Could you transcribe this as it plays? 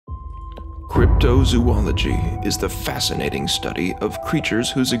Cryptozoology is the fascinating study of creatures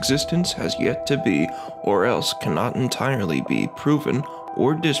whose existence has yet to be, or else cannot entirely be, proven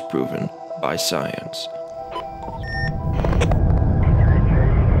or disproven by science.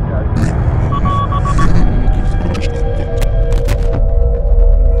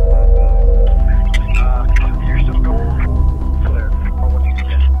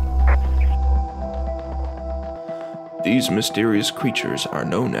 These mysterious creatures are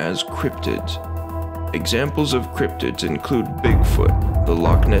known as cryptids. Examples of cryptids include Bigfoot, the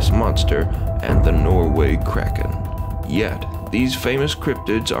Loch Ness Monster, and the Norway Kraken. Yet, these famous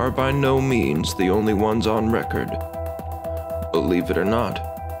cryptids are by no means the only ones on record. Believe it or not,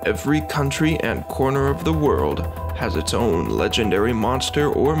 every country and corner of the world has its own legendary monster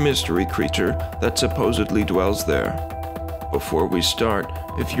or mystery creature that supposedly dwells there. Before we start,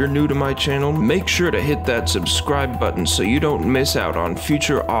 if you're new to my channel, make sure to hit that subscribe button so you don't miss out on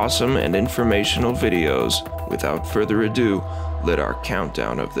future awesome and informational videos. Without further ado, let our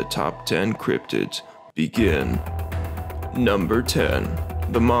countdown of the top 10 cryptids begin. Number 10.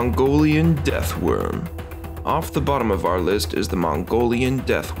 The Mongolian Deathworm. Off the bottom of our list is the Mongolian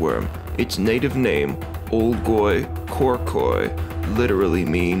Deathworm. Its native name, Olgoi Khorkoi, literally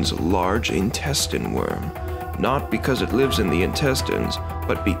means large intestine worm. Not because it lives in the intestines,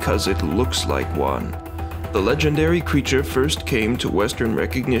 but because it looks like one. The legendary creature first came to Western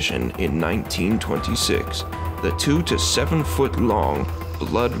recognition in 1926. The 2 to 7 foot long,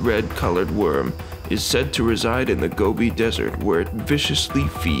 blood-red colored worm is said to reside in the Gobi Desert, where it viciously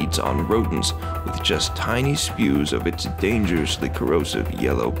feeds on rodents with just tiny spews of its dangerously corrosive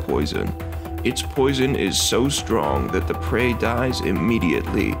yellow poison. Its poison is so strong that the prey dies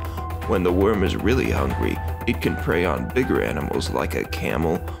immediately. When the worm is really hungry, it can prey on bigger animals like a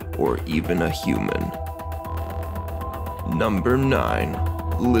camel or even a human. Number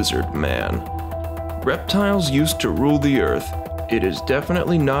 9. Lizard Man. Reptiles used to rule the earth. It is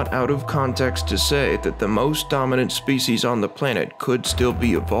definitely not out of context to say that the most dominant species on the planet could still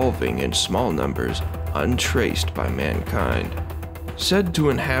be evolving in small numbers, untraced by mankind. Said to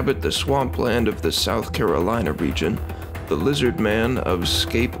inhabit the swampland of the South Carolina region, the lizard man of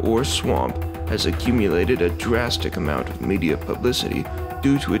Scape or swamp has accumulated a drastic amount of media publicity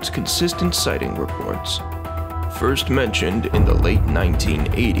due to its consistent sighting reports. First mentioned in the late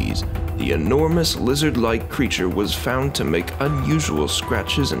 1980s, the enormous lizard-like creature was found to make unusual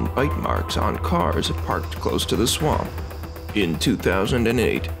scratches and bite marks on cars parked close to the swamp. In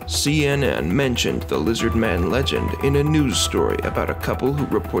 2008, CNN mentioned the lizard man legend in a news story about a couple who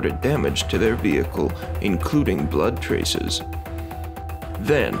reported damage to their vehicle, including blood traces.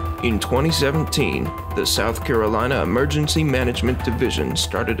 Then, in 2017, the South Carolina Emergency Management Division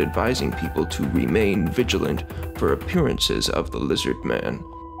started advising people to remain vigilant for appearances of the lizard man.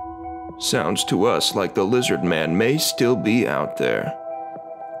 Sounds to us like the lizard man may still be out there.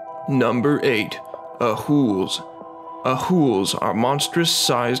 Number 8. Ahools. Ahools are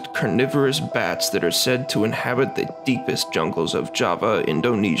monstrous-sized carnivorous bats that are said to inhabit the deepest jungles of Java,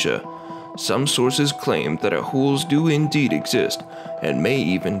 Indonesia. Some sources claim that ahools do indeed exist, and may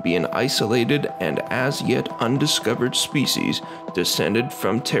even be an isolated and as yet undiscovered species descended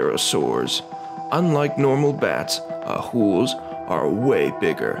from pterosaurs. Unlike normal bats, ahools are way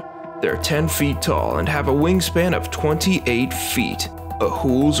bigger. They're 10 feet tall and have a wingspan of 28 feet.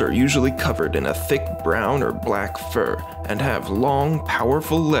 Ahools are usually covered in a thick brown or black fur and have long,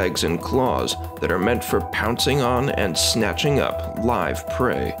 powerful legs and claws that are meant for pouncing on and snatching up live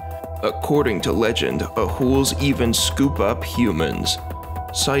prey. According to legend, ahools even scoop up humans.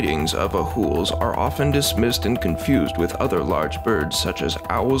 Sightings of ahools are often dismissed and confused with other large birds such as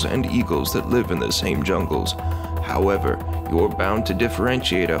owls and eagles that live in the same jungles. However, you're bound to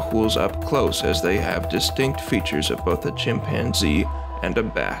differentiate ahools up close as they have distinct features of both a chimpanzee and a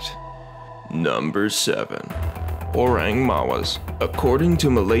bat. Number 7. Orang Mawas. According to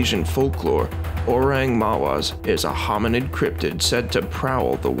Malaysian folklore, Orang Mawas is a hominid cryptid said to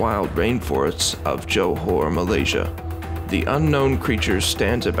prowl the wild rainforests of Johor, Malaysia. The unknown creature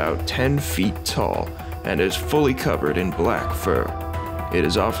stands about 10 feet tall and is fully covered in black fur. It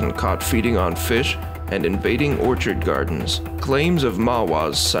is often caught feeding on fish and invading orchard gardens. Claims of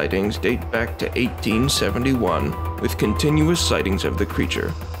Mawas sightings date back to 1871, with continuous sightings of the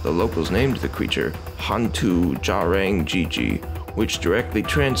creature. The locals named the creature Hantu Jarang Gigi, which directly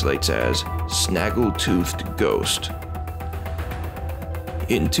translates as snaggle-toothed ghost.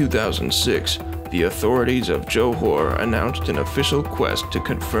 In 2006, the authorities of Johor announced an official quest to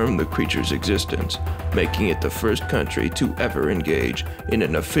confirm the creature's existence, making it the first country to ever engage in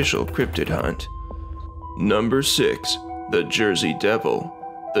an official cryptid hunt. Number 6. The Jersey Devil.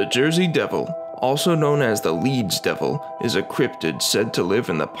 The Jersey Devil, also known as the Leeds Devil, is a cryptid said to live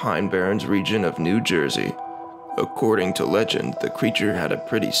in the Pine Barrens region of New Jersey. According to legend, the creature had a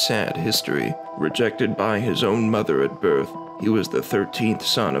pretty sad history. Rejected by his own mother at birth, he was the 13th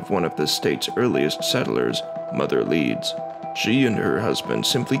son of one of the state's earliest settlers, Mother Leeds. She and her husband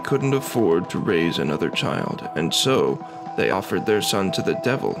simply couldn't afford to raise another child, and so they offered their son to the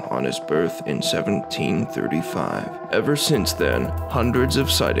devil on his birth in 1735. Ever since then, hundreds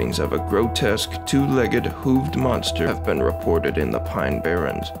of sightings of a grotesque, two-legged, hooved monster have been reported in the Pine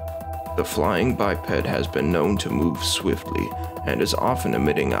Barrens. The flying biped has been known to move swiftly and is often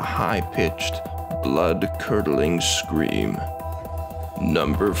emitting a high-pitched, blood-curdling scream.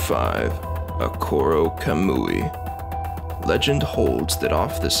 Number 5. Akkorokamui. Legend holds that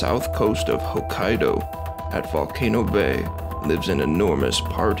off the south coast of Hokkaido, at Volcano Bay, lives an enormous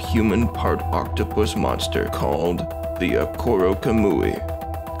part-human, part-octopus monster called the Akkorokamui.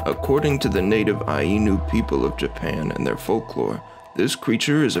 According to the native Ainu people of Japan and their folklore, this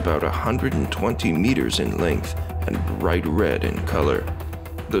creature is about 120 meters in length and bright red in color.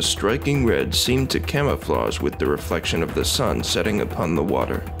 The striking red seemed to camouflage with the reflection of the sun setting upon the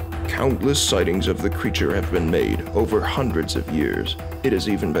water. Countless sightings of the creature have been made over hundreds of years. It has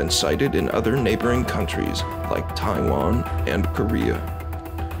even been sighted in other neighboring countries like Taiwan and Korea.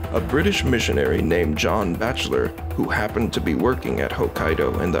 A British missionary named John Batchelor, who happened to be working at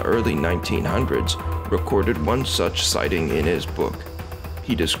Hokkaido in the early 1900s, recorded one such sighting in his book.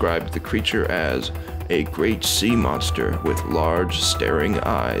 He described the creature as a great sea monster with large, staring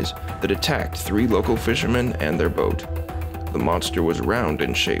eyes that attacked 3 local fishermen and their boat. The monster was round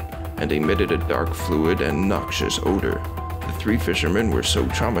in shape and emitted a dark fluid and noxious odor. The 3 fishermen were so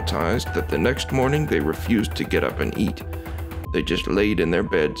traumatized that the next morning they refused to get up and eat. They just laid in their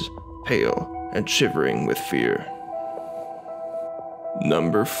beds, pale and shivering with fear.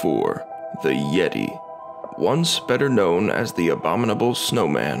 Number 4. The Yeti. Once better known as the Abominable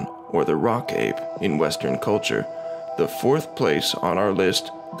Snowman or the Rock Ape in Western culture, the 4th place on our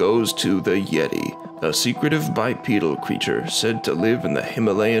list goes to the Yeti, a secretive bipedal creature said to live in the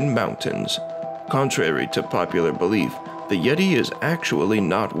Himalayan mountains. Contrary to popular belief, the Yeti is actually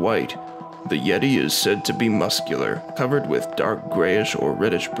not white. The Yeti is said to be muscular, covered with dark grayish or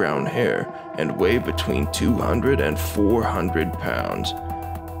reddish-brown hair, and weigh between 200 and 400 pounds.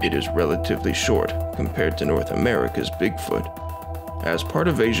 It is relatively short compared to North America's Bigfoot. As part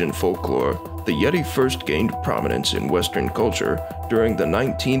of Asian folklore, the Yeti first gained prominence in Western culture during the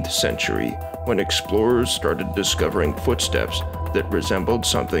 19th century when explorers started discovering footsteps that resembled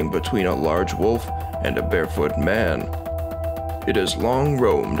something between a large wolf and a barefoot man. It has long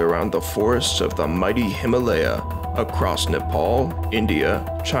roamed around the forests of the mighty Himalaya, across Nepal, India,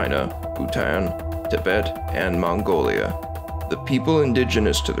 China, Bhutan, Tibet, and Mongolia. The people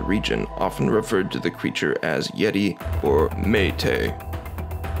indigenous to the region often referred to the creature as Yeti or Métis.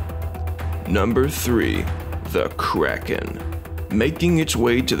 Number 3. The Kraken. Making its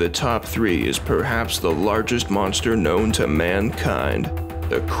way to the top 3 is perhaps the largest monster known to mankind.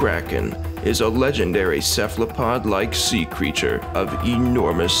 The Kraken is a legendary cephalopod-like sea creature of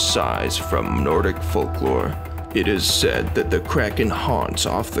enormous size from Nordic folklore. It is said that the Kraken haunts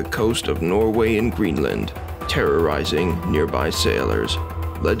off the coast of Norway and Greenland, terrorizing nearby sailors.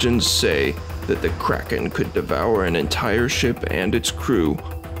 Legends say that the Kraken could devour an entire ship and its crew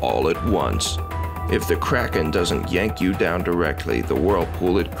all at once. If the Kraken doesn't yank you down directly, the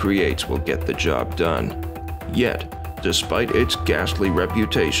whirlpool it creates will get the job done. Yet, despite its ghastly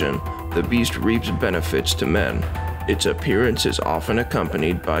reputation, the beast reaps benefits to men. Its appearance is often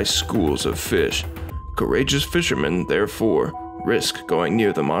accompanied by schools of fish. Courageous fishermen, therefore, risk going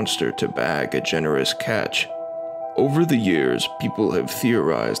near the monster to bag a generous catch. Over the years, people have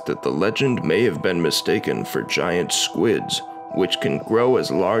theorized that the legend may have been mistaken for giant squids, which can grow as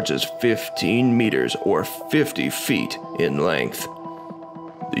large as 15 meters or 50 feet in length.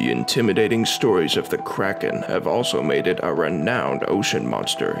 The intimidating stories of the Kraken have also made it a renowned ocean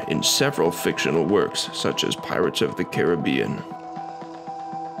monster in several fictional works, such as Pirates of the Caribbean.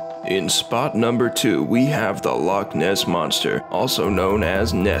 In spot number 2, we have the Loch Ness Monster, also known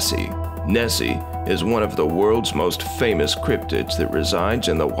as Nessie. Nessie is one of the world's most famous cryptids that resides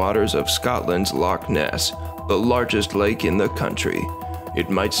in the waters of Scotland's Loch Ness, the largest lake in the country. It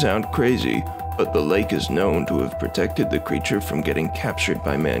might sound crazy, but the lake is known to have protected the creature from getting captured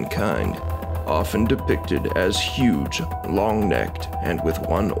by mankind. Often depicted as huge, long-necked, and with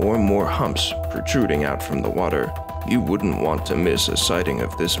one or more humps protruding out from the water, you wouldn't want to miss a sighting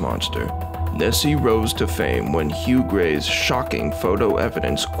of this monster. Nessie rose to fame when Hugh Gray's shocking photo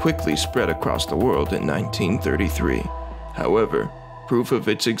evidence quickly spread across the world in 1933. However, proof of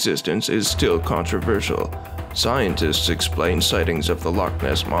its existence is still controversial. Scientists explain sightings of the Loch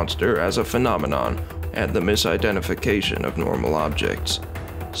Ness monster as a phenomenon and the misidentification of normal objects.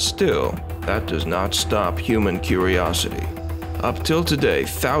 Still, that does not stop human curiosity. Up till today,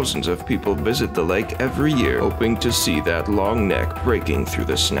 thousands of people visit the lake every year, hoping to see that long neck breaking through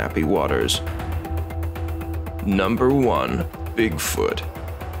the snappy waters. Number 1. Bigfoot.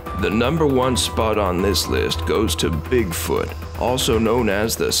 The number 1 spot on this list goes to Bigfoot, also known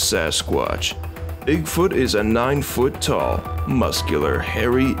as the Sasquatch. Bigfoot is a 9-foot tall, muscular,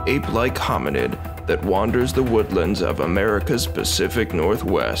 hairy, ape-like hominid that wanders the woodlands of America's Pacific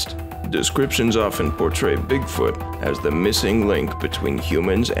Northwest. Descriptions often portray Bigfoot as the missing link between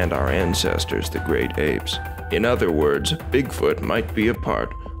humans and our ancestors, the great apes. In other words, Bigfoot might be a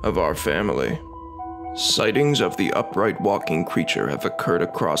part of our family. Sightings of the upright walking creature have occurred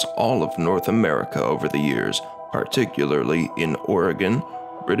across all of North America over the years, particularly in Oregon,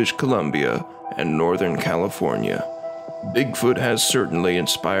 British Columbia, and Northern California. Bigfoot has certainly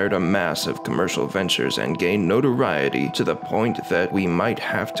inspired a mass of commercial ventures and gained notoriety to the point that we might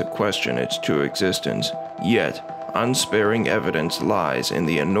have to question its true existence. Yet, unsparing evidence lies in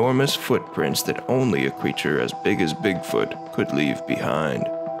the enormous footprints that only a creature as big as Bigfoot could leave behind.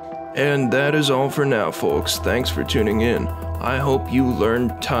 And that is all for now, folks. Thanks for tuning in. I hope you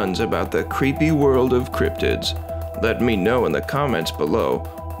learned tons about the creepy world of cryptids. Let me know in the comments below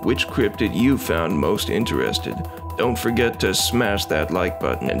which cryptid you found most interested. Don't forget to smash that like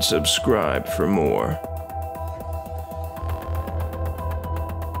button and subscribe for more.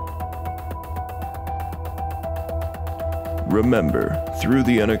 Remember, through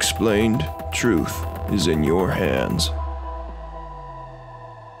the unexplained, truth is in your hands.